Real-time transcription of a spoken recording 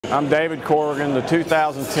I'm David Corrigan, the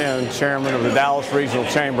 2010 Chairman of the Dallas Regional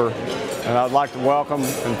Chamber, and I'd like to welcome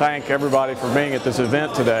and thank everybody for being at this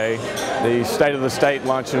event today, the State of the State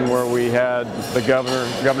luncheon, where we had the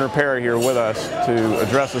Governor Perry here with us to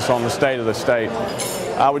address us on the state of the state.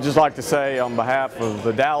 I would just like to say on behalf of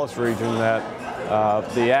the Dallas region that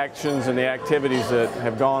the actions and the activities that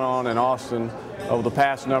have gone on in Austin over the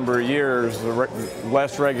past number of years,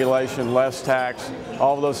 less regulation, less tax,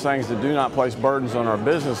 all of those things that do not place burdens on our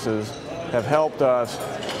businesses have helped us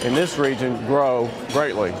in this region grow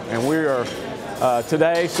greatly. And we are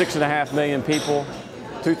today 6.5 million people.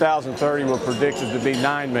 2030 we're predicted to be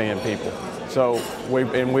 9 million people. So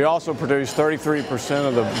we also produce 33%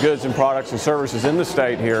 of the goods and products and services in the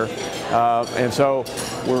state here. And so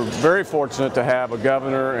we're very fortunate to have a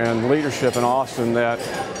governor and leadership in Austin that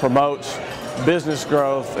promotes business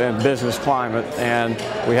growth and business climate. And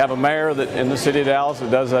we have a mayor that in the city of Dallas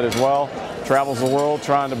that does that as well, travels the world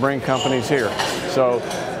trying to bring companies here. So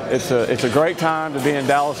it's a great time to be in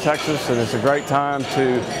Dallas, Texas, and it's a great time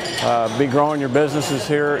to be growing your businesses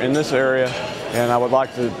here in this area. And I would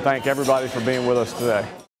like to thank everybody for being with us today.